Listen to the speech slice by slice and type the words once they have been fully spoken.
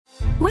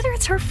Whether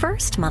it's her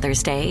first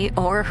Mother's Day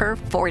or her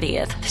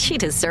 40th, she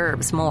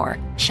deserves more.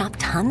 Shop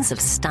tons of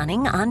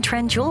stunning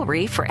on-trend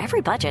jewelry for every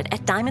budget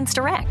at Diamonds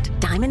Direct.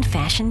 Diamond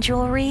fashion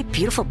jewelry,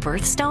 beautiful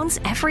birthstones,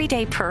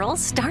 everyday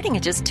pearls starting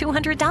at just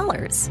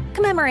 $200.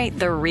 Commemorate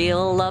the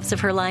real loves of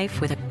her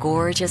life with a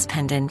gorgeous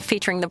pendant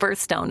featuring the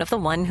birthstone of the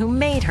one who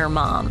made her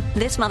mom.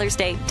 This Mother's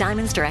Day,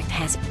 Diamonds Direct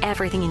has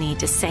everything you need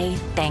to say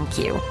thank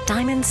you.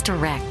 Diamonds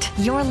Direct.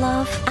 Your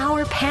love,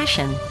 our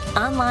passion.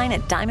 Online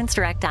at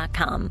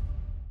diamondsdirect.com.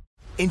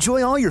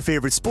 Enjoy all your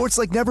favorite sports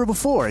like never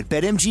before at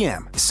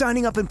BetMGM.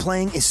 Signing up and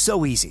playing is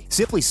so easy.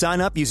 Simply sign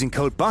up using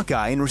code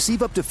Buckeye and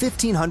receive up to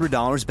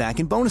 $1,500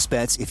 back in bonus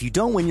bets if you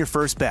don't win your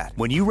first bet.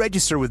 When you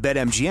register with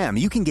BetMGM,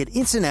 you can get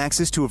instant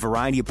access to a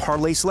variety of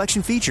parlay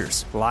selection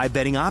features, live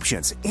betting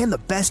options, and the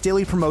best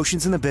daily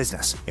promotions in the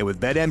business. And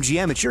with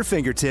BetMGM at your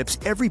fingertips,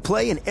 every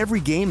play and every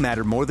game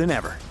matter more than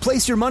ever.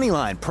 Place your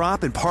moneyline,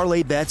 prop, and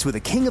parlay bets with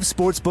the king of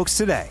sportsbooks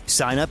today.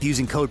 Sign up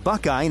using code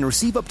Buckeye and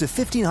receive up to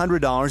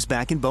 $1,500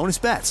 back in bonus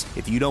bets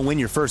if you don't win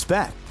your first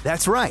bet.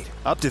 That's right,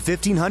 up to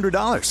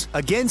 $1,500.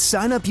 Again,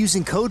 sign up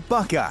using code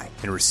Buckeye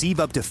and receive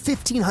up to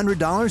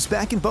 $1,500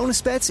 back in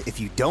bonus bets if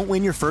you don't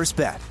win your first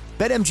bet.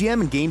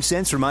 BetMGM and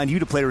GameSense remind you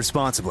to play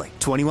responsibly.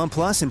 21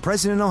 plus and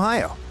present in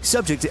Ohio.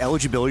 Subject to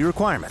eligibility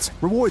requirements.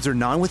 Rewards are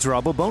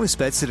non-withdrawable bonus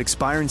bets that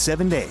expire in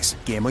 7 days.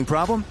 Gambling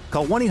problem?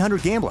 Call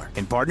 1-800-GAMBLER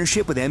in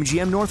partnership with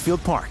MGM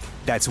Northfield Park.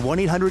 That's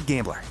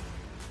 1-800-GAMBLER.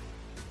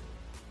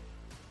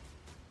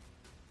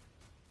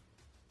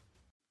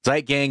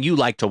 Zeit Gang, you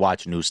like to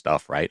watch new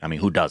stuff, right? I mean,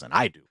 who doesn't?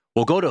 I do.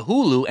 Well, go to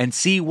Hulu and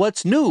see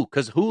what's new,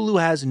 because Hulu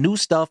has new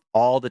stuff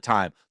all the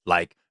time,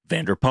 like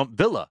Vanderpump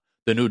Villa,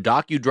 the new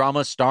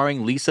docudrama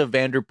starring Lisa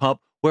Vanderpump,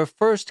 where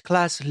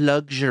first-class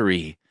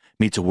luxury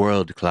meets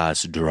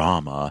world-class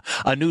drama.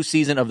 A new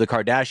season of The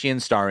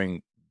Kardashians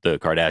starring the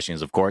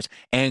Kardashians, of course,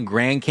 and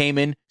Grand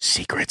Cayman,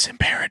 Secrets in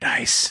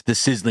Paradise, the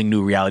sizzling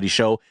new reality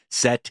show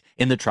set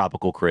in the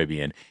tropical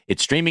Caribbean.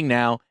 It's streaming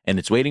now, and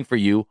it's waiting for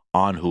you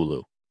on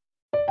Hulu.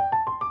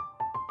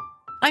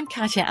 I'm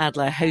Katya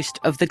Adler, host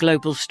of The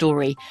Global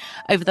Story.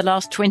 Over the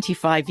last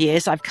 25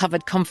 years, I've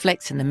covered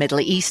conflicts in the Middle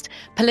East,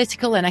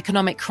 political and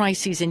economic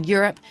crises in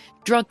Europe,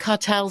 drug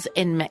cartels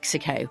in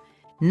Mexico.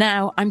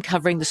 Now I'm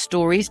covering the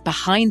stories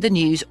behind the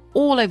news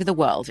all over the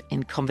world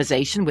in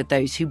conversation with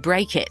those who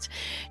break it.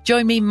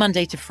 Join me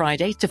Monday to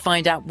Friday to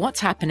find out what's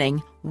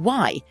happening,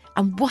 why,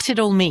 and what it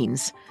all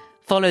means.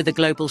 Follow The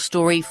Global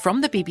Story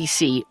from the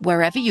BBC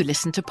wherever you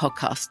listen to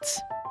podcasts.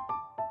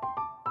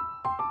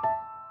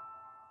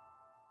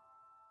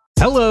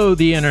 Hello,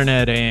 the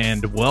internet,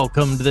 and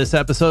welcome to this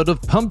episode of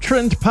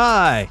PumpTrend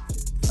Pie.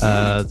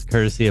 It's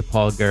courtesy of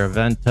Paul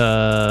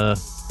Garaventa,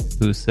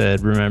 who said,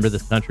 remember,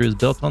 this country was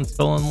built on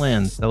stolen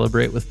land.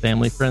 Celebrate with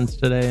family, friends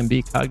today, and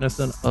be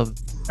cognizant of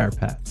our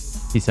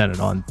past. He sent it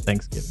on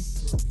Thanksgiving.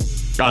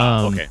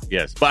 Okay,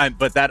 yes.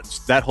 But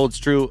that holds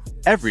true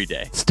every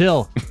day.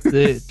 Still,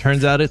 it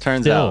turns out it's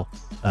turns still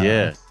out.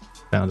 Yeah.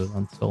 Founded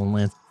on stolen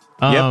lands.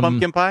 Yeah,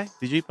 pumpkin pie?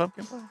 Did you eat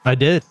pumpkin pie? I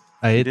did.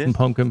 I ate some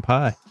pumpkin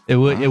pie. It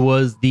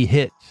was the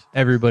hit.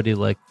 Everybody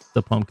liked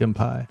the pumpkin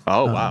pie.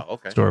 Oh, wow.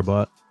 Okay.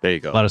 Store-bought. There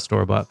you go. A lot of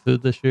store-bought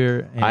food this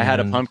year. And I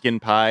had a pumpkin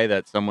pie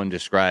that someone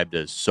described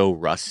as so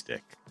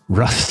rustic.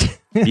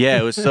 Rustic? Yeah,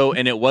 it was so,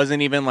 and it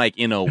wasn't even like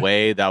in a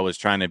way that was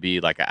trying to be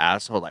like an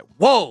asshole. Like,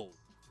 whoa.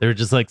 There were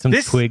just like some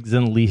twigs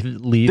and leaves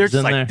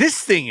in there.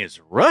 This thing is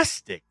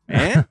rustic,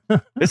 man.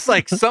 It's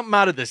like something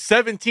out of the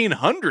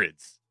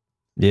 1700s.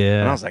 Yeah.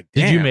 And I was like,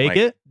 damn, did you make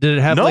it? Did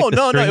it have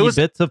stringy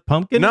bits of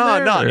pumpkin in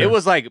there? No.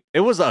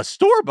 It was a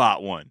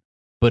store-bought one.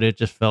 But it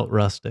just felt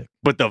rustic.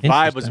 But the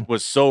vibe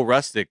was so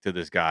rustic to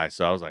this guy.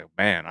 So I was like,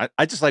 man,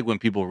 I just like when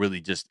people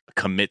really just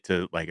commit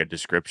to like a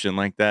description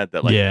like that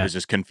is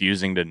just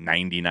confusing to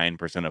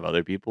 99% of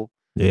other people.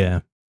 Yeah.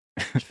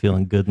 Just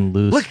feeling good and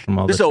loose. Look, from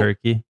all the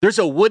turkey. There's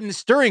a wooden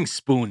stirring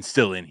spoon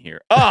still in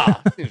here.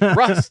 It's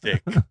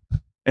rustic.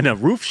 And a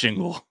roof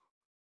shingle.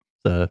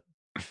 The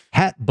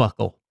hat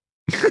buckle.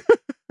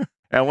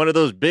 And one of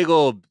those big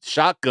old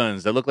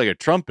shotguns that look like a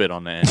trumpet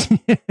on the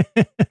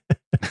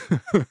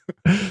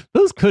end.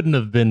 Those couldn't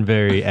have been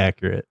very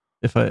accurate.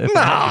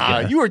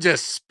 You were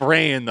just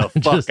spraying the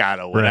fuck out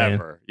of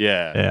whatever.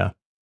 Yeah.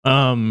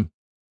 All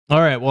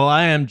right. Well,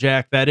 I am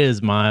Jack. That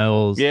is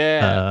Miles.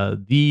 Yeah.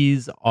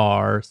 These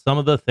are some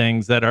of the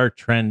things that are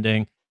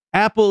trending.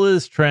 Apple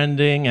is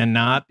trending, and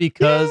not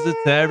because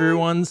it's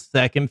everyone's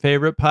second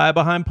favorite pie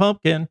behind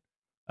pumpkin.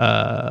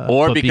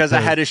 Or because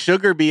I had a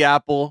sugar bee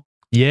apple.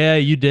 Yeah,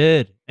 you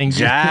did. And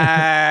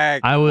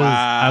Jack. I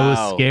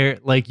was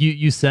scared. Like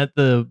you sent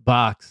the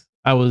box.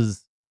 I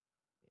was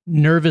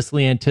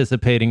nervously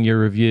anticipating your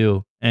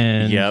review,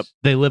 and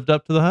they lived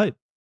up to the hype.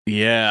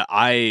 Yeah,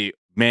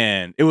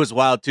 it was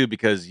wild too,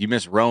 because you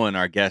missed Rowan,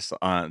 our guest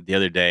on the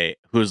other day,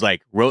 who's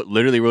like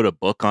literally wrote a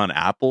book on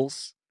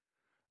apples.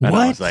 And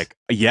what? I was like,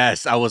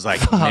 yes. I was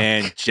like,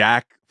 man,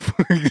 Jack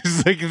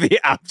is like the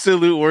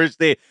absolute worst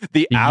day.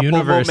 The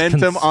Apple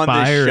momentum on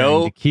this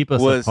show to keep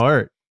us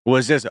apart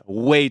was just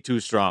way too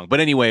strong. But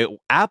anyway,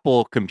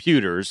 Apple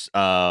Computers,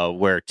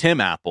 where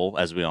Tim Apple,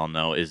 as we all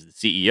know, is the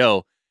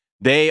CEO,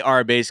 They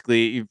are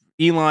basically,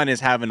 Elon is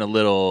having a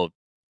little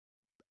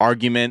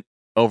argument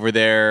over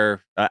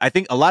there. I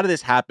think a lot of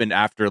this happened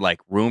after like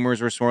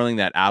rumors were swirling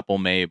that Apple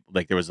may,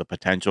 like there was a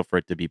potential for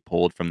it to be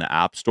pulled from the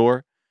App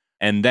Store.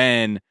 And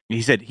then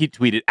he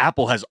tweeted,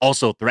 Apple has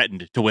also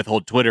threatened to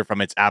withhold Twitter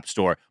from its App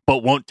Store,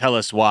 but won't tell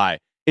us why.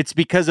 It's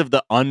because of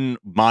the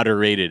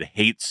unmoderated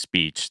hate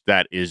speech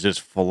that is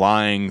just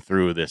flying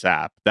through this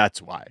app.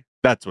 That's why.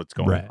 That's what's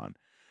going on.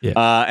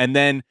 Yeah. And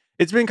then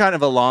it's been kind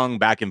of a long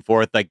back and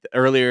forth. Like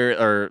earlier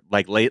or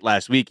like late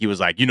last week, he was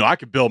like, I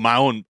could build my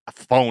own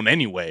phone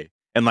anyway.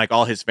 And like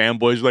all his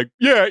fanboys were like,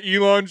 yeah,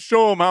 Elon,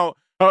 show him how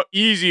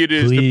easy it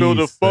is to build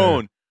a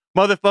phone.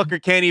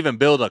 Motherfucker can't even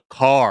build a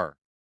car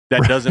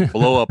that doesn't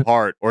blow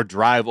apart or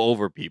drive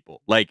over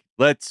people. Like,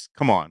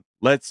 come on.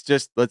 Let's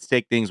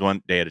take things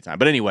one day at a time.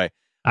 But anyway.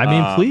 I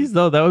mean, please,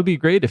 though, that would be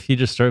great if he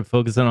just started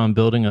focusing on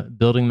building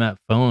that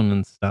phone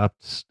and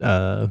stopped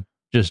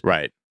just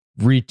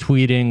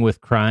retweeting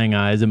with crying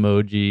eyes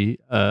emoji,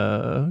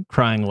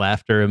 crying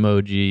laughter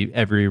emoji,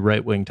 every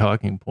right-wing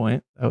talking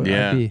point.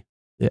 The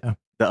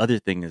other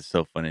thing is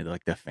so funny.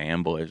 Like the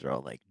fanboys are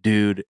all like,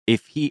 dude,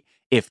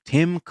 if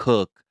Tim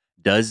Cook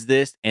does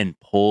this and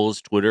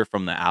pulls Twitter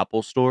from the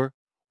Apple Store,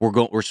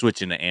 we're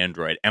switching to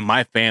Android, and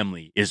my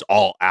family is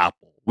all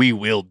Apple. We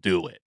will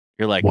do it.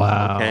 You're like,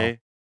 wow, okay,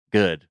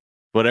 good,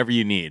 whatever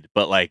you need.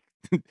 But like,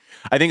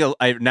 I think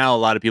now a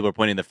lot of people are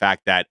pointing the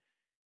fact that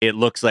it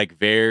looks like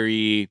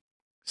very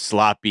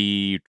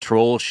sloppy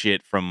troll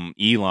shit from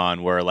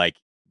Elon, where like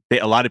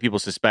a lot of people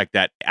suspect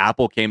that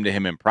Apple came to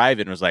him in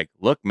private and was like,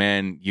 look,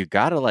 man, you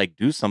gotta like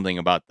do something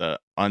about the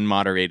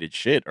unmoderated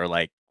shit, or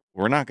like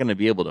we're not gonna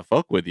be able to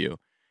fuck with you.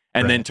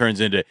 And then turns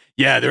into,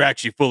 yeah, they're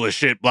actually full of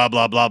shit, blah,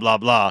 blah, blah, blah,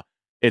 blah.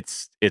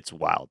 It's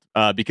wild.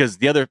 Because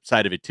the other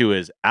side of it too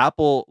is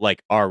Apple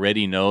like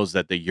already knows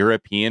that the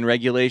European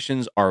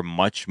regulations are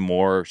much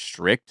more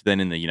strict than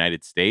in the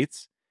United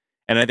States.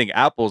 And I think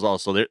Apple's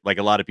also, like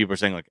a lot of people are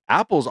saying, like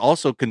Apple's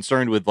also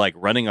concerned with like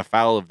running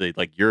afoul of the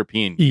like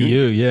European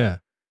EU, yeah.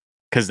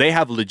 Because they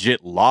have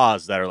legit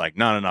laws that are like,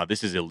 no,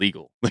 this is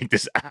illegal. Like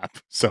this app.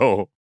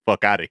 So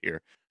fuck out of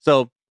here.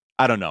 So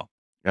I don't know.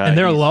 And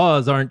their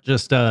laws aren't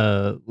just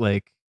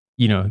like,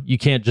 you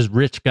can't just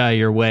rich guy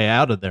your way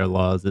out of their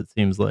laws. It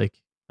seems like,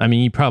 I mean,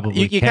 you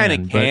probably you kind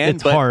of can, but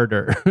it's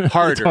harder. It's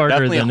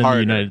harder than in the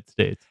United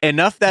States.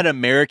 Enough that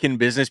American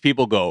business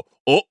people go,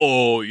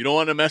 you don't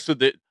want to mess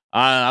with it.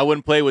 I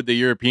wouldn't play with the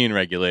European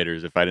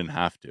regulators if I didn't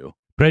have to.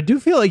 But I do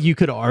feel like you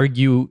could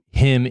argue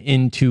him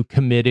into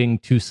committing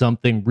to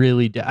something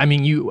really. I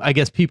mean, I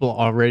guess people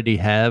already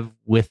have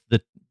with the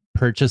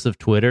purchase of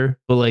Twitter,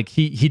 but like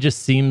he just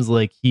seems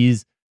like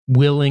he's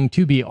willing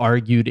to be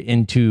argued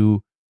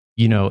into,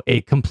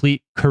 a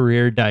complete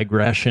career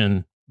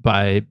digression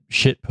by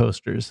shit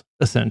posters,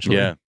 essentially.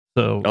 Yeah.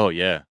 So. Oh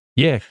yeah.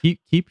 Yeah.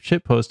 Keep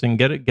shit posting.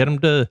 Get him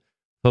to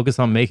focus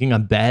on making a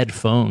bad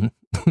phone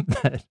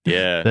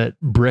that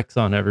bricks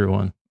on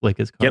everyone like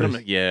his cars.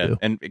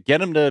 And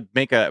get him to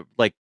make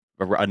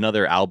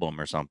another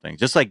album or something.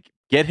 Just like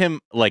get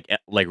him like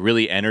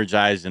really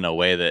energized in a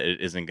way that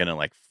it isn't gonna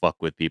like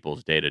fuck with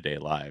people's day-to-day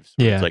lives.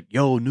 Yeah. It's like,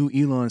 yo, new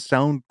Elon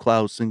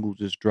SoundCloud single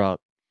just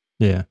dropped.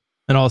 Yeah.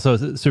 And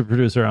also, super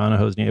producer Anna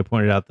Hosnia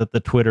pointed out that the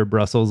Twitter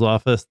Brussels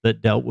office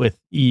that dealt with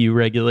EU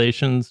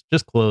regulations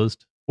just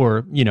closed,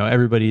 or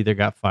everybody either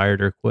got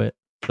fired or quit.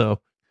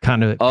 So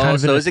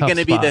so is it going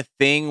to be the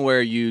thing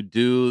where you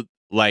do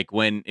like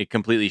when it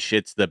completely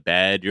shits the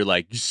bed? You're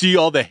like, you see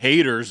all the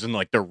haters and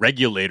like the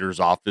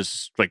regulator's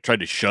office like tried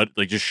to shut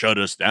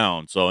us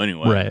down. So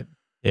anyway, right?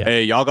 Yeah.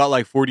 Hey, y'all got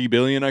like 40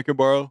 billion I could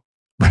borrow?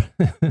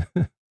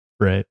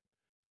 Right.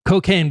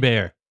 Cocaine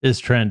Bear is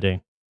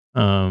trending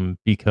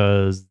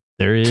because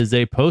there is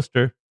a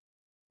poster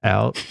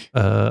out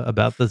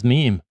about this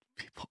meme.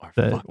 People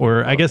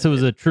are I guess it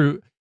was a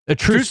true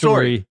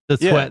story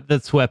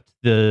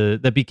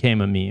that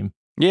became a meme.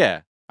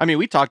 Yeah. I mean,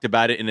 we talked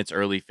about it in its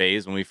early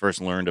phase when we first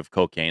learned of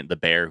cocaine, the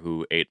bear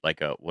who ate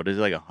like a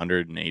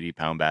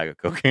 180-pound bag of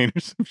cocaine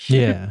or some shit.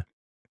 Yeah.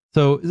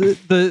 So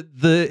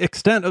the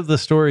extent of the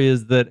story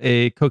is that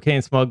a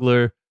cocaine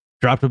smuggler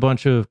dropped a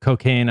bunch of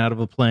cocaine out of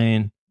a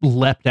plane,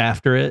 leapt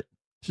after it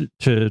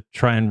to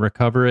try and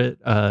recover it.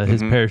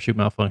 His parachute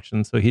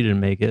malfunctioned, so he didn't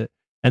make it.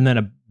 And then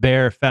a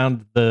bear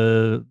found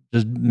the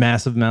just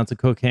massive amounts of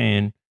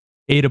cocaine,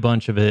 ate a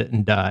bunch of it,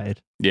 and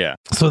died. Yeah.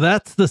 So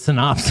that's the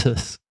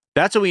synopsis.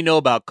 That's what we know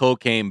about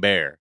Cocaine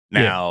Bear.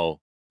 Now,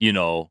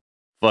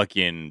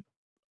 fucking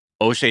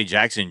O'Shea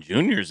Jackson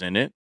Jr.'s in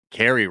it.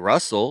 Kerry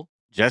Russell,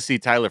 Jesse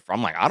Tyler.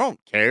 I'm like, I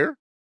don't care.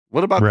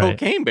 What about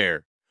Cocaine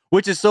Bear?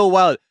 Which is so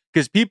wild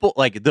because people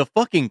like the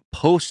fucking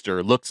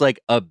poster looks like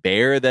a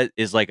bear that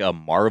is like a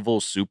Marvel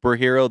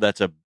superhero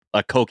that's a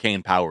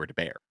cocaine powered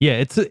bear. Yeah,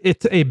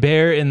 it's a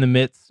bear in the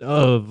midst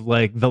of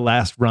like the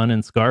last run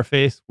in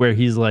Scarface where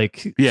he's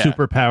like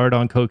super powered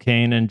on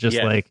cocaine and just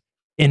like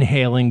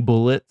inhaling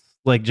bullets,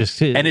 like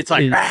just and it's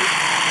like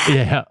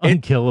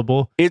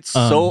unkillable. It's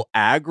so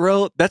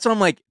aggro. That's why I'm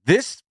like,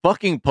 this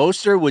fucking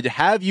poster would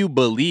have you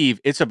believe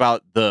it's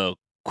about the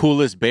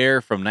coolest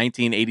bear from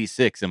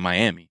 1986 in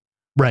Miami.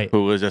 Right.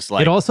 Who was just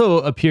like... It also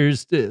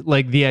appears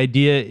like the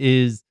idea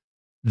is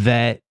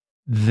that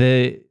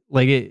the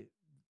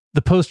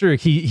poster,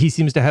 he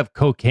seems to have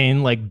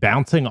cocaine like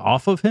bouncing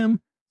off of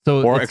him.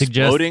 So or it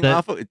suggests exploding that,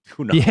 off of it.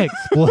 Who knows? Yeah,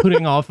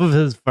 exploding off of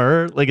his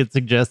fur. Like it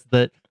suggests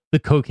that the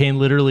cocaine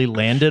literally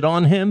landed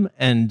on him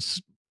and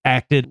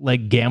acted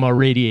like gamma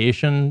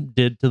radiation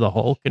did to the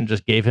Hulk and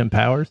just gave him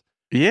powers.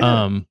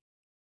 Yeah.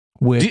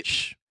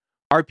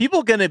 Are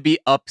people going to be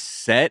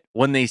upset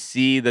when they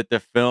see that the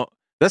film...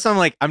 That's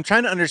I'm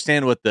trying to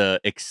understand what the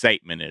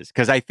excitement is,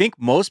 because I think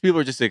most people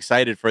are just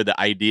excited for the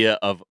idea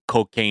of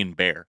cocaine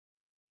bear.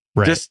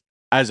 Right. Just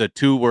as a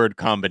 2-word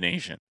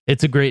combination.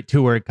 It's a great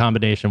 2-word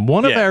combination.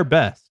 One of our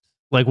best.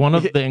 Like one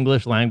of the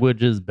English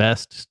language's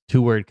best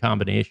 2-word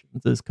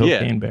combinations is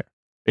cocaine bear.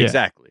 Yeah.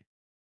 Exactly.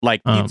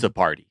 Like pizza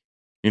party.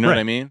 You know what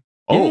I mean?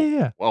 Oh,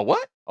 yeah. Well,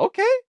 what?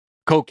 Okay.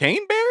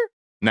 Cocaine bear?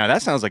 Now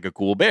that sounds like a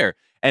cool bear.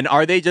 And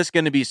are they just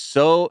going to be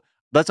so...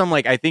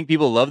 I think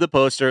people love the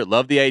poster,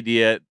 love the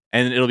idea,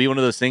 and it'll be one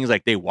of those things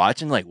like they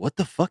watch and like, what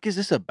the fuck is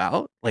this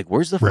about? Like,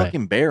 where's the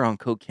fucking bear on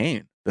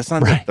cocaine? That's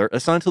not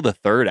that's not until the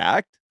third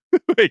act.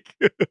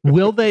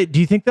 Will they?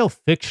 Do you think they'll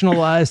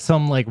fictionalize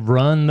some like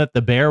run that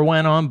the bear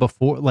went on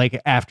before,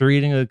 like after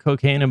eating the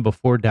cocaine and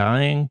before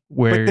dying?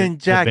 Where? But then,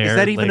 Jack, is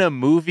that even a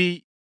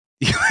movie?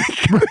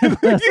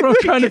 That's what I'm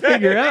trying to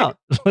figure out.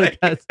 Like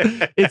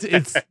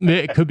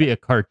it could be a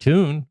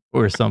cartoon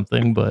or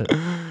something, but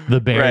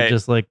the bear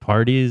just like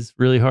parties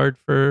really hard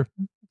for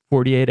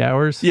 48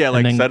 hours. Yeah,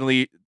 like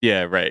suddenly,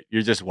 right.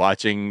 You're just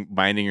watching,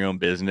 minding your own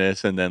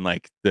business, and then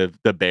like the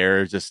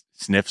bear just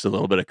sniffs a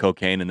little bit of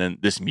cocaine, and then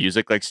this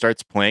music like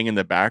starts playing in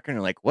the background.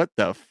 You're like, what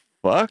the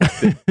fuck?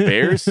 The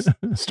bear's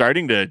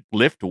starting to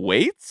lift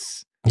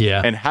weights?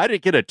 Yeah. And how did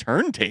it get a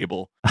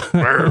turntable?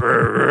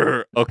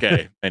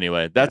 Okay.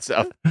 Anyway,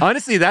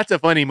 honestly, that's a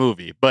funny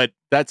movie, but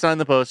that's on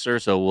the poster.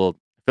 So we'll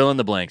fill in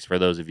the blanks for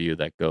those of you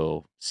that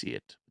go see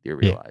it with your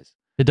real eyes.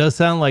 It does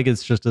sound like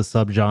it's just a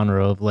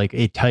subgenre of like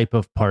a type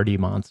of party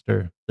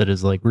monster that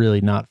is like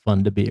really not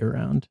fun to be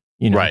around.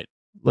 You know? Right.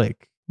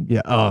 Like,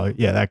 yeah. Oh,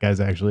 yeah. That guy's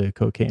actually a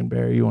cocaine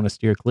bear. You want to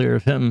steer clear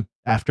of him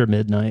after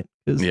midnight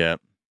because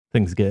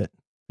things get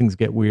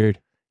weird.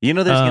 You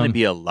know, there's going to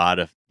be a lot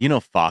of,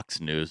 Fox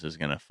News is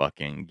going to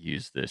fucking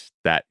use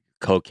that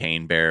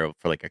cocaine bear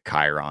for like a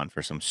chyron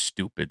for some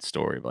stupid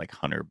story like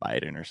Hunter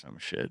Biden or some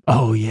shit.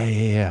 Oh,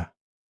 yeah.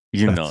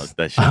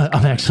 That shit.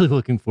 I'm actually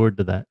looking forward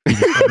to that.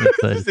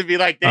 Just to be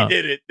like, they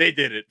did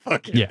it.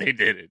 Fuck it, they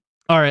did it.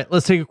 All right,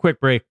 let's take a quick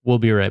break. We'll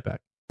be right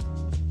back.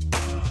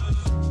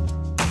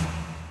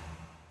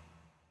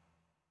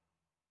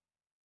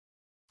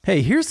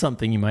 Hey, here's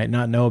something you might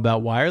not know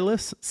about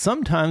wireless.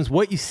 Sometimes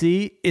what you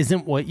see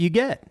isn't what you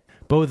get.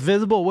 But with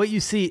Visible, what you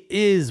see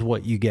is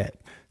what you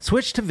get.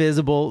 Switch to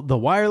Visible, the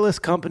wireless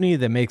company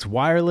that makes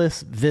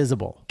wireless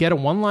visible. Get a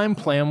one-line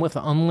plan with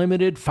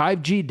unlimited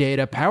 5G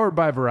data powered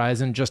by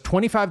Verizon, just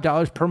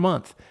 $25 per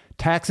month.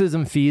 Taxes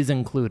and fees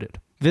included.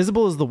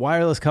 Visible is the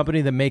wireless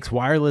company that makes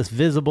wireless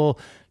visible.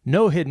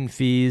 No hidden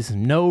fees,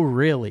 no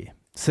really.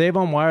 Save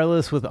on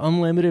wireless with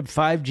unlimited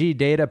 5G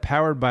data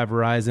powered by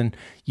Verizon.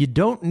 You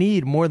don't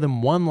need more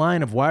than one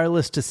line of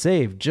wireless to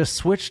save. Just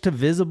switch to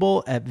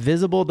Visible at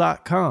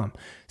Visible.com.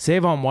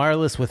 Save on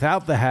wireless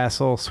without the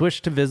hassle.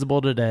 Switch to Visible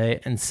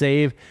today and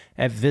save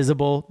at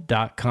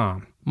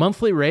Visible.com.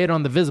 Monthly rate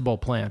on the Visible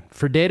plan.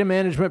 For data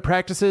management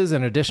practices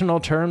and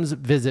additional terms,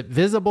 visit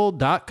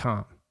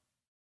Visible.com.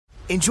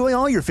 Enjoy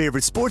all your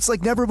favorite sports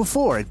like never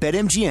before at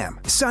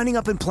BetMGM. Signing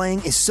up and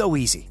playing is so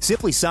easy.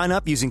 Simply sign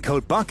up using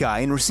code Buckeye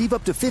and receive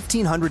up to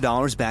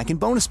 $1,500 back in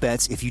bonus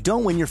bets if you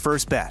don't win your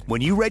first bet.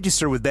 When you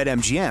register with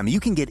BetMGM,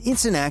 you can get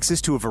instant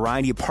access to a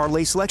variety of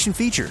parlay selection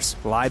features,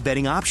 live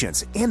betting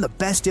options, and the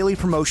best daily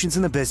promotions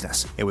in the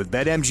business. And with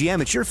BetMGM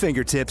at your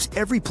fingertips,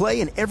 every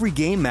play and every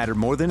game matter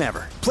more than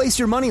ever. Place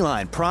your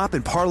moneyline, prop,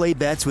 and parlay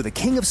bets with the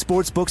king of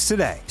sportsbooks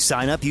today.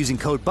 Sign up using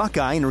code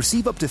Buckeye and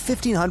receive up to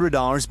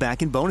 $1,500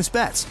 back in bonus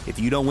bets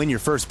if you don't win your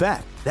first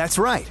bet. That's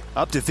right,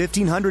 up to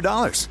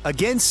 $1,500.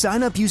 Again,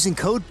 sign up using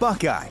code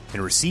Buckeye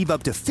and receive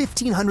up to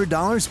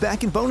 $1,500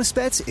 back in bonus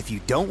bets if you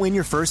don't win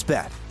your first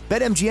bet.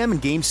 BetMGM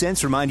and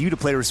GameSense remind you to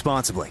play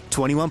responsibly.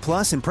 21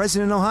 plus and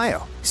present in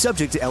Ohio.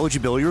 Subject to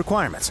eligibility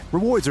requirements.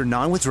 Rewards are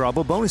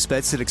non-withdrawable bonus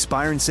bets that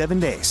expire in 7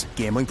 days.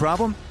 Gambling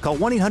problem? Call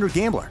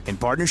 1-800-GAMBLER in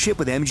partnership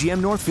with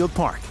MGM Northfield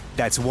Park.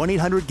 That's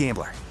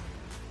 1-800-GAMBLER.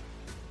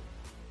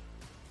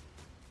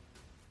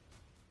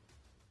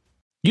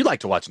 You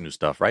like to watch new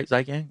stuff, right,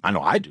 Zygang? I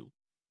know I do.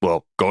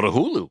 Well, go to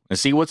Hulu and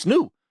see what's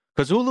new.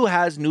 Because Hulu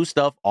has new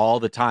stuff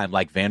all the time,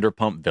 like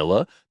Vanderpump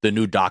Villa, the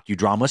new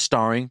docudrama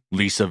starring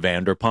Lisa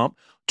Vanderpump.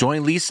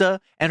 Join Lisa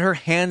and her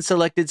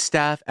hand-selected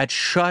staff at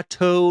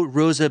Chateau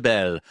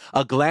Rosabelle,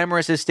 a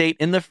glamorous estate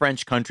in the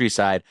French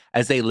countryside,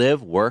 as they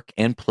live, work,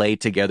 and play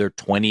together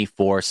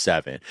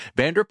 24/7.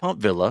 Vanderpump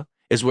Villa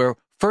is where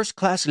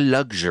first-class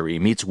luxury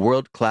meets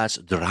world-class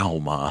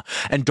drama.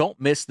 And don't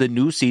miss the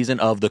new season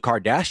of The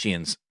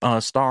Kardashians,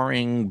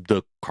 starring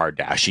the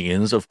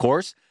Kardashians, of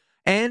course.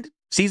 And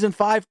Season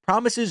 5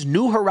 promises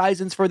new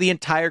horizons for the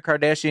entire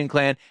Kardashian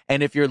clan,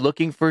 and if you're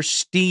looking for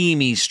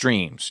steamy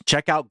streams,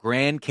 check out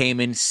Grand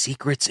Cayman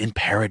Secrets in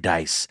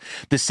Paradise,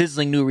 the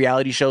sizzling new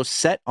reality show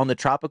set on the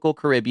tropical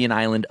Caribbean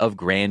island of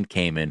Grand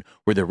Cayman,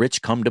 where the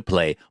rich come to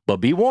play. But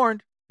be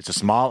warned, it's a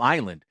small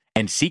island,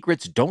 and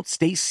secrets don't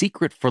stay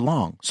secret for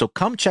long. So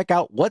come check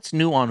out what's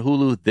new on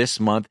Hulu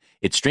this month.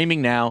 It's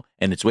streaming now,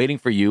 and it's waiting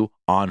for you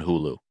on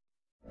Hulu.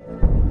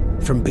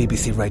 From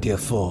BBC Radio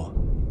 4,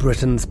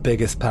 Britain's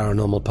biggest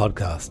paranormal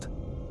podcast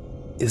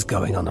is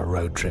going on a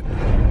road trip.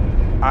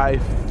 I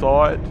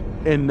thought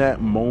in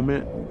that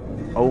moment,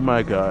 oh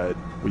my God,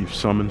 we've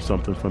summoned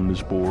something from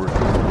this board.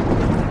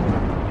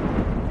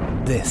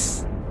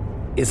 This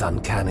is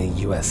Uncanny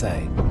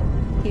USA.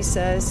 He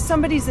says,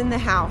 somebody's in the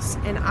house,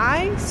 and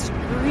I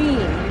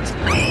screamed.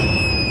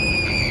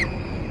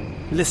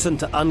 Listen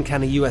to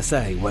Uncanny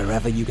USA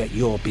wherever you get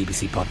your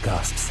BBC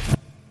podcasts,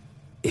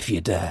 if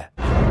you dare.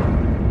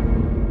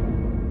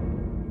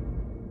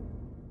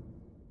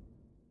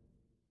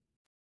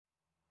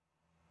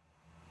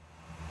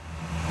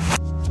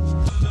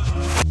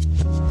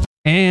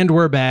 And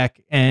we're back.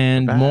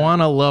 And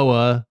Moana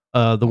Loa,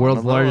 the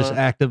world's largest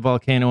active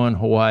volcano in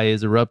Hawaii,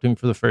 is erupting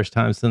for the first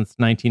time since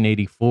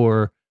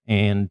 1984.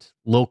 And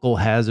local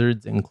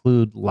hazards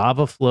include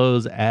lava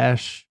flows,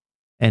 ash,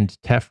 and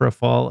tephra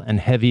fall, and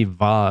heavy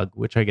fog,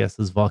 which I guess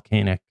is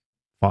volcanic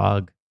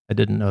fog. I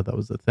didn't know that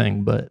was a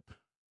thing, but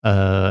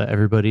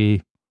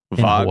everybody in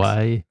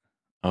Hawaii,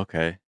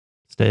 okay,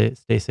 stay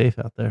safe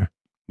out there.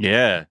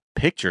 Yeah,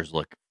 pictures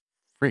look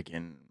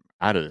freaking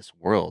out of this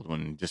world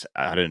when just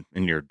out in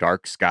your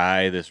dark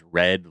sky, this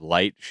red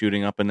light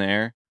shooting up in the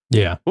air.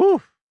 Yeah.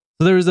 Woo.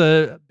 So there was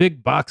a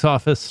big box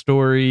office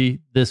story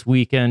this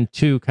weekend,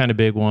 two kind of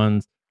big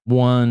ones.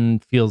 One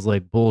feels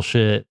like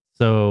bullshit.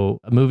 So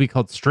a movie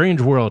called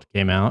Strange World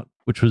came out,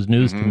 which was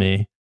news to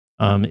me.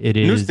 It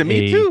is news to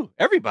me too.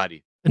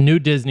 Everybody. A new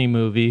Disney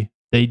movie.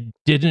 They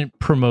didn't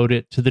promote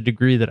it to the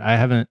degree that I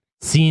haven't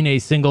seen a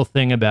single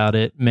thing about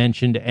it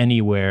mentioned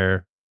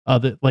anywhere.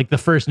 Like the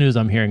first news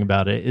I'm hearing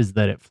about it is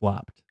that it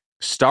flopped.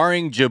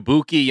 Starring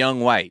Jabuki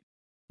Young White.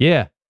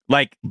 Yeah.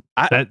 Like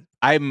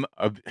I'm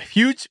a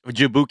huge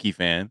Jabuki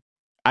fan.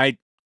 I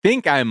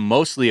think I'm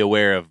mostly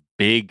aware of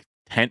big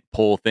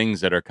tentpole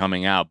things that are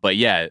coming out. But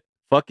yeah,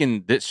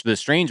 fucking the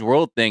Strange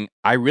World thing,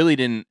 it really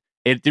didn't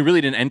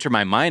enter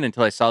my mind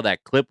until I saw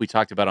that clip we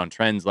talked about on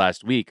Trends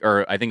last week,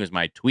 or I think it was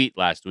my tweet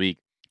last week,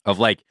 of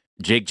like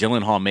Jake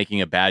Gyllenhaal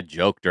making a bad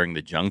joke during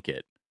the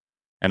junket.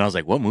 And I was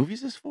like, what movie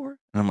is this for?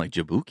 And I'm like,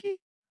 Jabuki?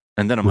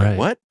 And then I'm like,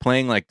 what?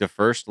 Playing like the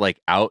first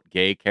like out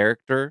gay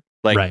character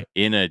like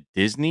in a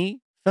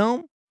Disney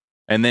film?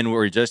 And then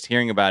we're just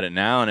hearing about it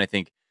now. And I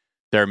think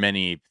there are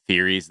many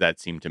theories that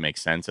seem to make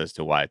sense as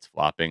to why it's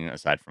flopping,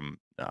 aside from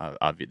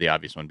the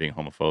obvious one being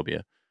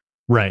homophobia.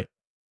 Right.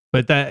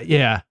 But that,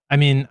 yeah, I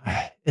mean,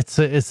 it's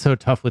so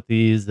tough with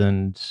these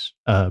and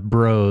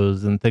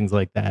bros and things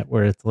like that,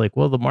 where it's like,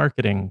 well, the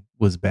marketing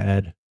was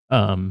bad.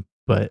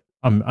 But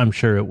I'm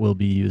sure it will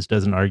be used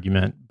as an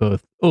argument,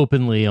 both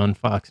openly on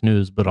Fox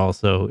News, but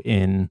also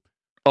in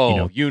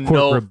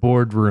corporate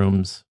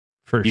boardrooms.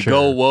 For you sure.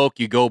 Go woke,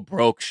 you go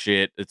broke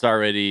shit. It's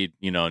already,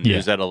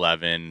 news at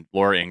 11.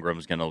 Laura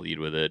Ingram's going to lead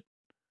with it.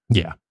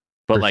 Yeah.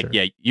 But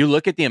you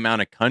look at the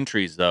amount of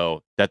countries,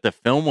 though, that the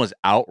film was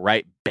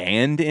outright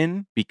banned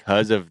in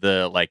because of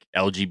the like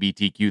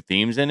LGBTQ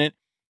themes in it.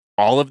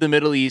 All of the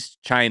Middle East,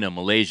 China,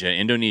 Malaysia,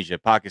 Indonesia,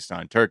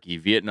 Pakistan, Turkey,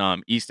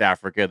 Vietnam, East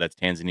Africa, that's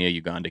Tanzania,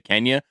 Uganda,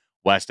 Kenya,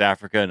 West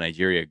Africa,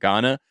 Nigeria,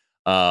 Ghana,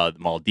 the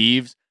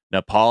Maldives,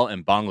 Nepal,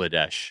 and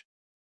Bangladesh.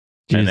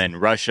 Jeez. And then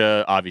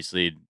Russia,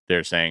 obviously,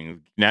 they're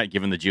saying, not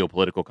given the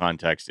geopolitical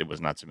context, it was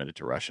not submitted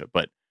to Russia.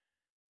 But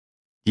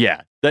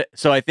yeah,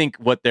 so I think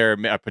what they're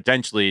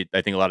potentially,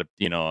 I think a lot of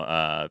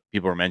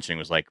people were mentioning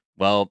was like,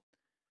 well,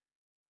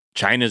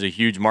 China's a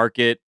huge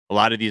market. A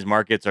lot of these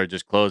markets are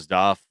just closed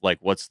off. Like,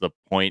 what's the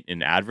point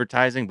in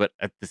advertising? But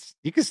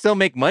you can still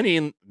make money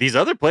in these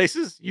other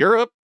places,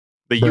 Europe,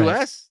 the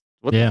U.S.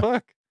 What the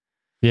fuck?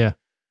 Yeah,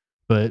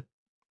 but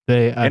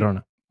I don't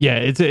know. Yeah,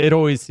 it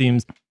always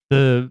seems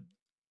the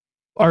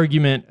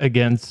argument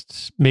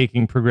against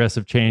making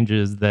progressive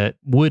changes that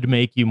would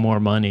make you more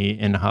money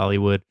in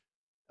Hollywood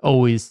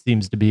always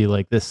seems to be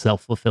like this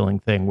self-fulfilling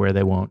thing where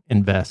they won't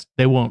invest.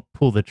 They won't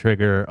pull the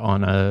trigger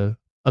on a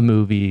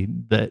movie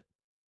that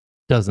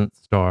doesn't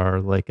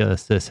star like a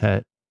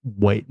cishet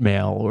white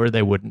male, or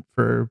they wouldn't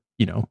for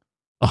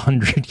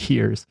 100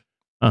 years.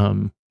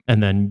 And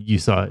then you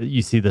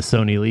see the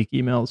Sony leak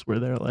emails where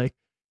they're like,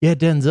 yeah,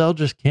 Denzel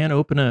just can't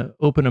open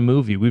a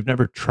movie. We've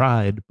never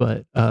tried,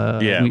 but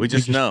we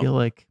just know. Feel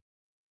like,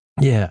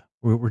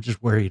 we're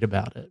just worried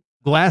about it.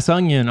 Glass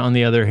Onion, on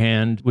the other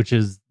hand, which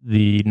is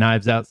the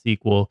Knives Out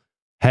sequel,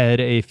 had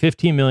a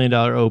 $15 million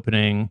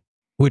opening,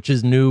 which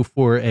is new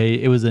for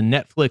it was a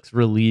Netflix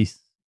release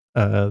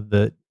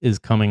that is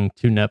coming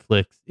to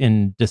Netflix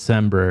in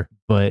December,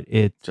 but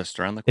it's just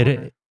around the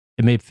corner.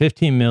 It made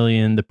 $15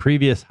 million. The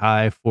previous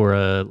high for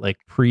a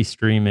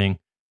pre-streaming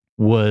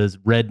was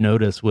Red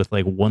Notice with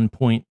like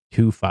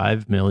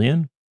 1.25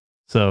 million.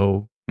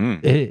 So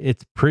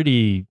it's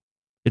pretty.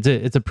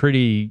 It's a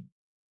pretty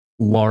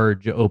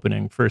large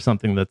opening for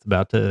something that's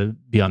about to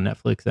be on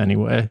Netflix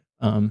anyway.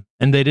 And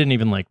they didn't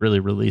even like really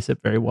release it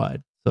very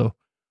wide. So,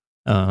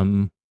 I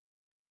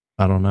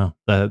don't know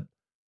that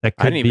could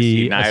I didn't even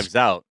be see Knives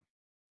Out.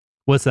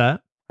 What's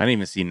that? I didn't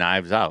even see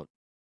Knives Out.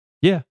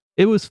 Yeah,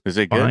 it was. Is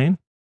it fine. good?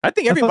 I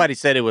think everybody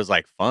said it was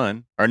like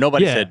fun, or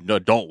nobody said no.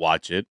 Don't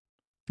watch it.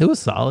 It was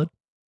solid.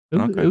 It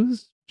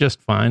was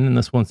just fine, and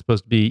this one's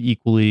supposed to be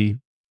equally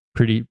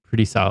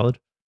pretty solid.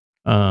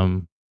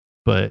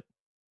 But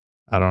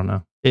I don't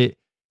know.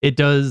 It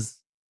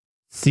does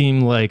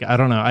seem like, I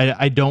don't know.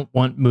 I don't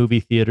want movie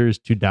theaters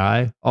to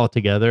die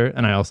altogether,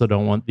 and I also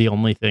don't want the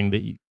only thing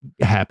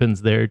that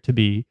happens there to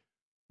be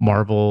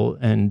Marvel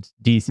and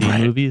DC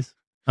movies.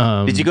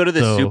 Did you go to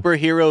the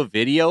superhero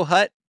video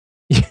hut?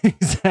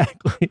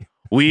 Exactly.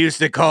 We used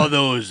to call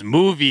those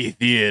movie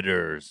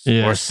theaters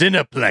or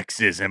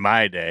cineplexes in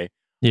my day.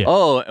 Yeah.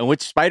 Oh, and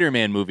which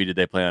Spider-Man movie did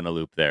they play on a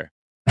loop there?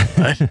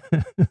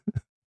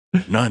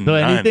 None. So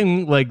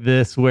anything like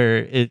this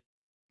where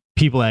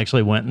people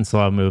actually went and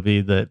saw a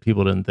movie that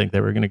people didn't think they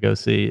were going to go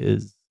see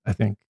is, I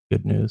think,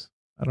 good news.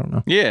 I don't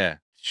know. Yeah.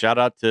 Shout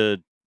out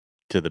to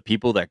the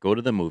people that go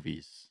to the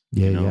movies.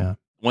 Yeah, you know? yeah.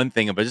 One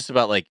thing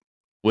about like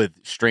with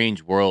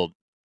Strange World,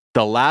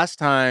 the last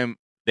time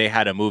they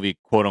had a movie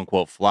quote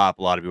unquote flop,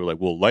 a lot of people were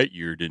like, well,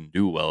 Lightyear didn't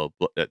do well,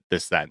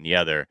 this, that, and the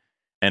other.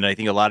 And I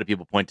think a lot of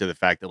people point to the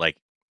fact that, like,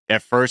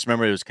 at first,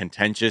 remember, it was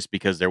contentious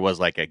because there was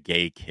like a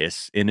gay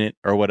kiss in it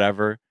or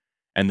whatever.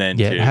 And then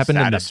it happened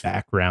in the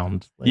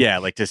background.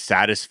 Like to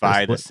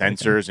satisfy the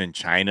censors in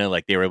China,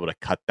 like they were able to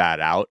cut that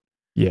out.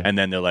 Yeah. And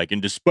then they're like,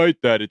 and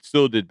despite that, it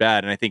still did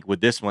bad. And I think with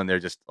this one, they're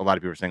just, a lot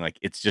of people are saying like,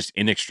 it's just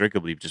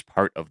inextricably just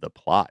part of the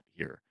plot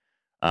here.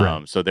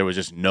 Right. So there was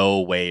just no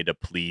way to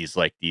please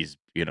like these,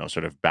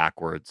 sort of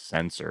backwards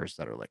censors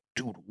that are like,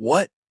 dude,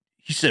 what?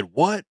 He said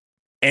what?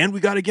 And we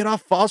got to get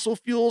off fossil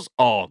fuels?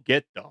 Oh,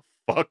 get the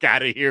fuck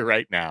out of here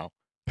right now.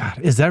 God,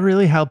 is that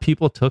really how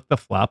people took the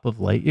flop of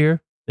Lightyear?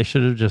 They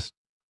should have just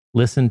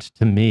listened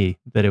to me.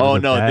 That it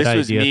was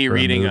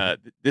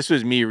this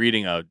was me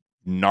reading a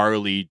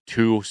gnarly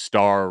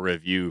 2-star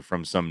review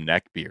from some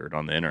neckbeard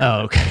on the internet.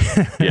 Oh,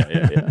 okay.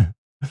 Yeah.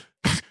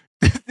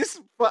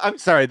 I'm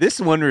sorry, this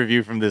one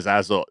review from this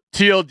asshole,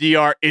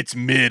 TLDR, it's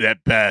mid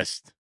at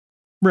best.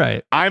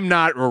 Right. I'm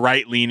not a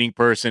right-leaning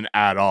person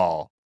at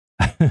all.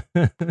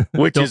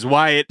 Which is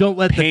why it don't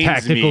let the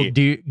tactical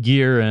me.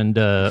 Gear and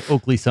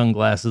Oakley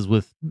sunglasses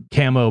with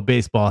camo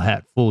baseball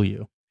hat fool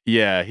you.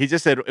 Yeah, he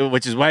just said,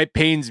 which is why it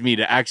pains me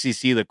to actually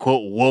see the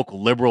quote woke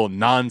liberal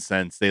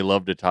nonsense they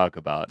love to talk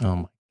about. Oh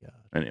my god.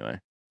 Anyway,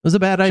 it was a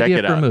bad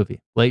idea for out. a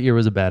movie. Lightyear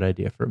was a bad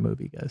idea for a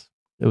movie, guys.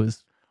 It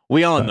was.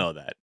 We all know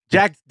that.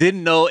 Jack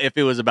didn't know if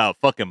it was about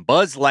fucking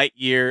Buzz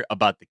Lightyear,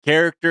 about the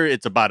character.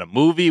 It's about a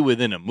movie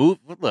within a movie.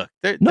 Look,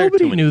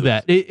 nobody knew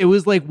that. It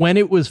was like when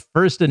it was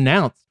first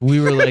announced, we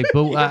were like,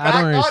 but I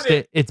don't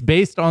understand. It's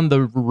based on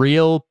the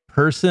real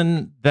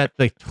person that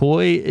the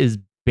toy is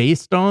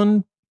based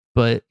on,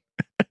 but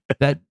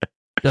that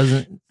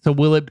doesn't. So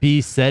will it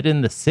be set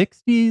in the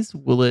 60s?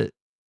 Will it?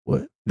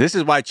 What? This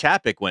is why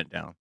Chapek went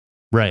down.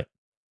 Right.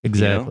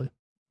 Exactly.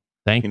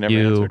 Thank you. He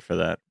never answered for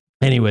that.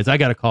 Anyways, I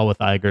got a call with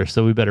Iger,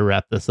 so we better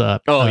wrap this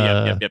up. Oh,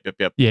 yep.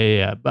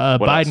 Yeah.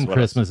 Biden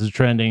Christmas is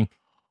trending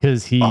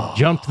because he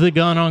jumped the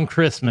gun on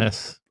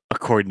Christmas.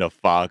 According to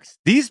Fox.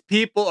 These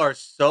people are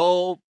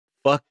so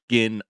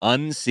fucking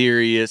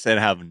unserious and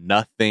have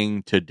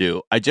nothing to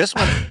do. I just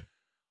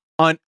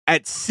want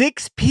at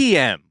 6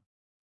 p.m.,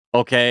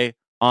 okay,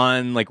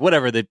 on like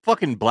whatever, the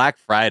fucking Black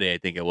Friday, I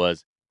think it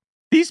was.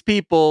 These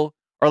people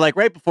are like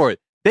right before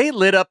it. They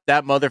lit up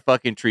that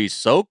motherfucking tree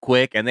so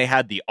quick, and they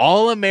had the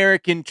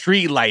all-American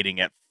tree lighting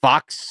at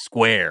Fox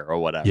Square or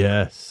whatever.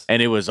 Yes.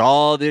 And it was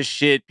all this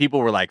shit. People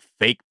were like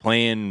fake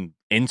playing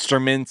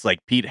instruments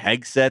like Pete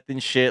Hegseth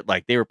and shit.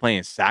 Like they were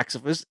playing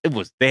saxophones.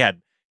 They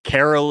had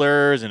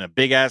carolers and a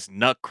big-ass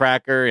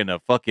nutcracker and a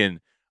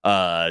fucking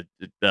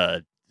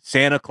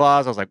Santa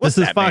Claus. I was like, what's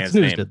that man's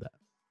name? This is Fox News did that.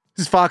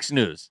 This is Fox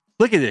News.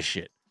 Look at this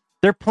shit.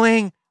 They're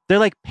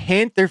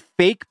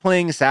fake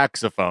playing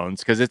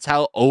saxophones because it's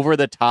how over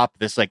the top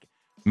this like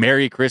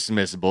Merry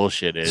Christmas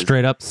bullshit is.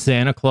 Straight up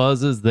Santa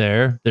Claus is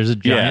there. There's a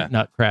giant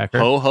nutcracker.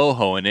 Ho, ho,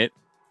 ho in it.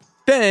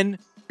 Then,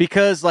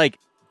 because like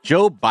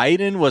Joe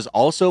Biden was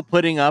also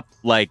putting up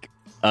like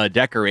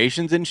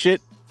decorations and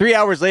shit, 3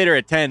 hours later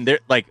at 10, their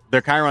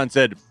Chiron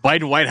said,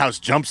 Biden White House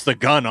jumps the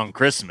gun on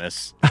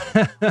Christmas.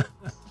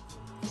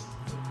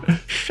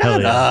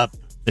 Shut up.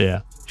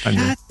 Yeah.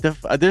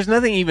 There's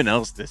nothing even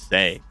else to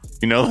say.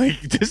 Like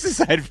just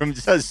aside from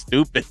just how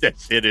stupid that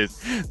shit is.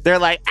 They're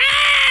like,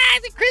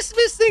 the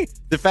Christmas thing.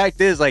 The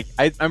fact is, like,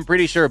 I'm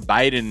pretty sure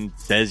Biden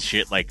says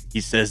shit like he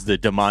says the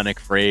demonic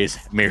phrase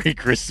Merry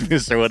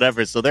Christmas or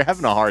whatever. So they're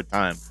having a hard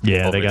time.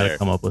 Yeah, they got to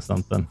come up with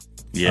something.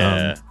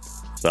 Yeah.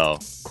 So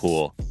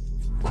cool.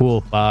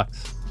 Cool,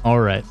 Fox.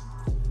 All right.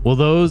 Well,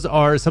 those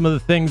are some of the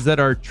things that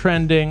are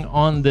trending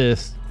on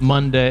this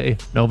Monday,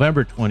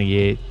 November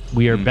 28th.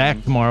 We are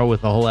back tomorrow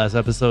with a whole ass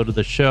episode of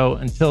the show.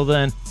 Until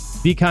then,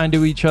 be kind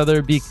to each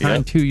other. Be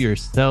kind to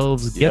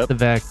yourselves. Get the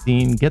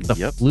vaccine. Get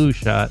the flu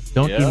shot.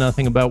 Don't do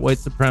nothing about white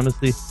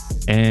supremacy.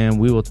 And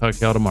we will talk to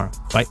y'all tomorrow.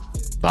 Bye.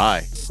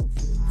 Bye.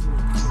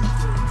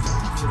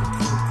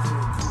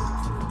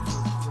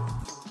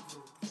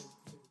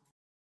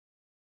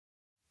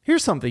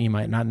 Here's something you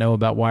might not know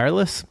about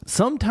wireless.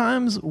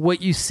 Sometimes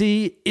what you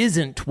see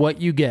isn't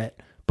what you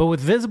get. But with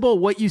Visible,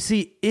 what you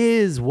see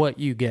is what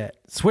you get.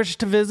 Switch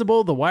to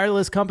Visible, the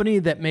wireless company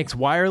that makes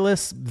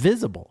wireless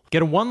visible.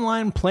 Get a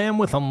one-line plan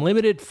with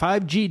unlimited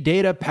 5G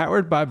data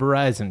powered by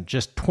Verizon.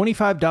 Just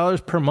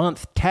 $25 per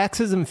month,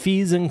 taxes and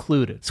fees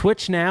included.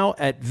 Switch now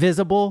at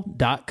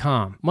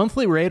Visible.com.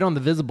 Monthly rate on the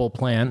Visible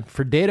plan.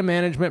 For data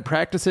management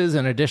practices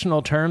and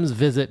additional terms,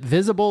 visit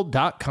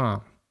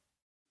Visible.com.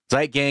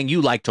 Zeit Gang,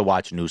 you like to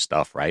watch new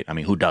stuff, right? I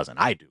mean, who doesn't?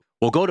 I do.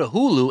 Well, go to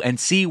Hulu and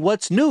see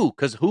what's new,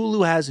 because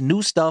Hulu has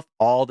new stuff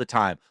all the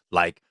time,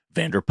 like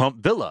Vanderpump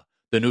Villa,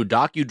 the new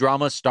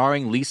docudrama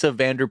starring Lisa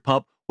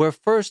Vanderpump, where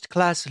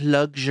first-class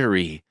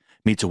luxury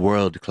meets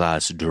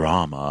world-class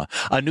drama.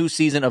 A new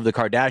season of The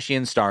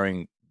Kardashians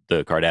starring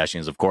the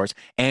Kardashians, of course,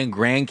 and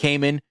Grand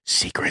Cayman,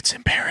 Secrets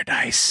in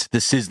Paradise,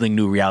 the sizzling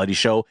new reality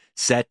show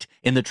set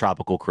in the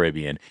tropical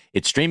Caribbean.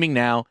 It's streaming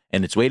now,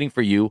 and it's waiting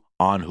for you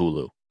on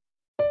Hulu.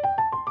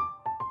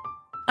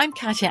 I'm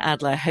Katya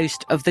Adler,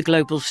 host of The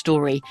Global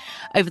Story.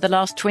 Over the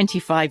last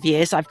 25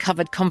 years, I've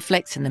covered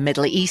conflicts in the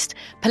Middle East,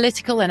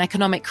 political and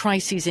economic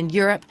crises in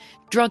Europe,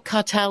 drug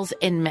cartels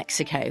in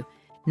Mexico.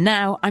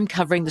 Now I'm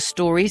covering the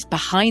stories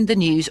behind the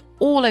news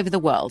all over the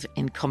world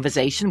in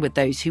conversation with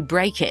those who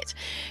break it.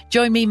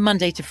 Join me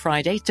Monday to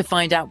Friday to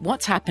find out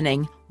what's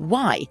happening,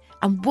 why,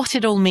 and what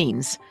it all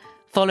means.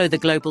 Follow The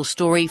Global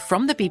Story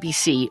from the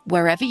BBC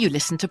wherever you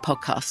listen to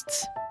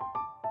podcasts.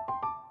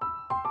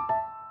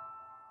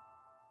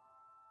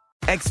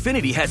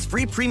 Xfinity has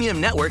free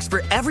premium networks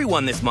for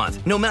everyone this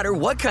month, no matter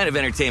what kind of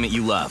entertainment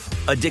you love.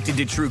 Addicted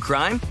to true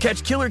crime?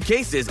 Catch killer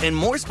cases and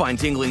more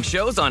spine-tingling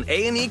shows on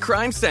A&E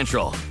Crime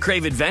Central.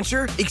 Crave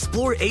adventure?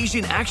 Explore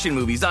Asian action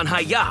movies on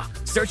Hi-Ya.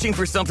 Searching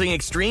for something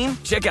extreme?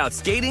 Check out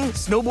skating,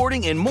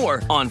 snowboarding, and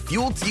more on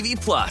Fuel TV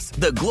Plus,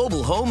 the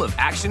global home of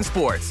action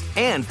sports.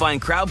 And find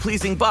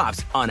crowd-pleasing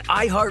bops on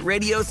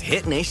iHeartRadio's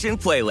Hit Nation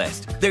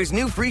playlist. There's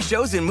new free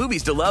shows and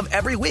movies to love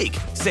every week.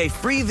 Say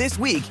free this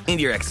week in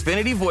your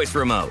Xfinity voice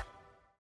remote.